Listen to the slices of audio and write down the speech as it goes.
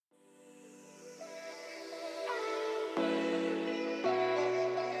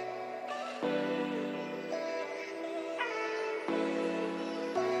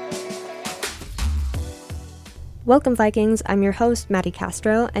Welcome, Vikings. I'm your host, Maddie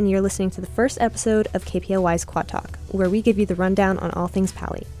Castro, and you're listening to the first episode of KPOY's Quad Talk, where we give you the rundown on all things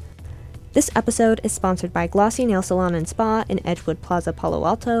Pali. This episode is sponsored by Glossy Nail Salon and Spa in Edgewood Plaza, Palo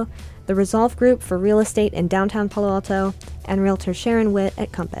Alto, the Resolve Group for Real Estate in downtown Palo Alto, and Realtor Sharon Witt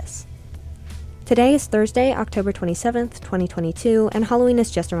at Compass. Today is Thursday, October 27th, 2022, and Halloween is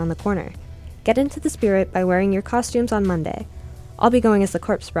just around the corner. Get into the spirit by wearing your costumes on Monday. I'll be going as the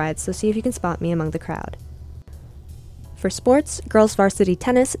Corpse Bride, so see if you can spot me among the crowd. For sports, girls varsity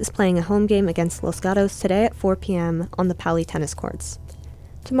tennis is playing a home game against Los Gatos today at 4 p.m. on the Pali tennis courts.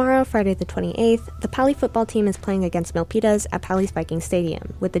 Tomorrow, Friday the 28th, the Pali football team is playing against Milpitas at Pali's Viking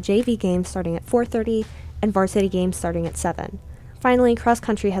Stadium, with the JV game starting at 4:30 and varsity games starting at 7. Finally, cross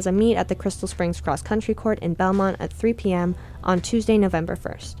country has a meet at the Crystal Springs Cross Country Court in Belmont at 3 p.m. on Tuesday, November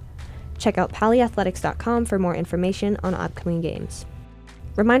 1st. Check out paliathletics.com for more information on upcoming games.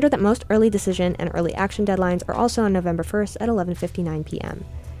 Reminder that most early decision and early action deadlines are also on November 1st at 11:59 p.m.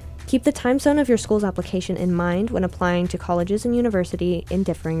 Keep the time zone of your school's application in mind when applying to colleges and university in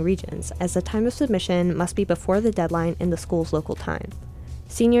differing regions, as the time of submission must be before the deadline in the school's local time.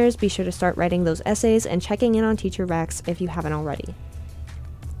 Seniors, be sure to start writing those essays and checking in on teacher recs if you haven't already.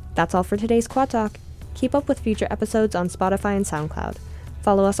 That's all for today's Quad Talk. Keep up with future episodes on Spotify and SoundCloud.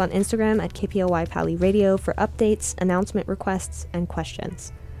 Follow us on Instagram at KPOY Pali Radio for updates, announcement requests, and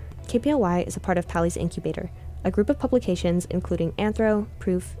questions. KPOY is a part of Pali's Incubator, a group of publications including Anthro,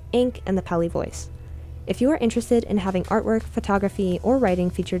 Proof, Inc., and the Pali Voice. If you are interested in having artwork, photography, or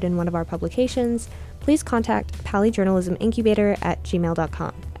writing featured in one of our publications, please contact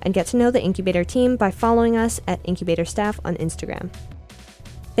palijournalismincubator@gmail.com and get to know the Incubator team by following us at Incubator Staff on Instagram.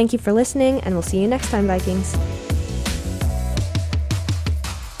 Thank you for listening, and we'll see you next time, Vikings.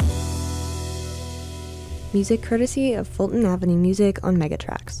 Music courtesy of Fulton Avenue Music on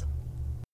Megatracks.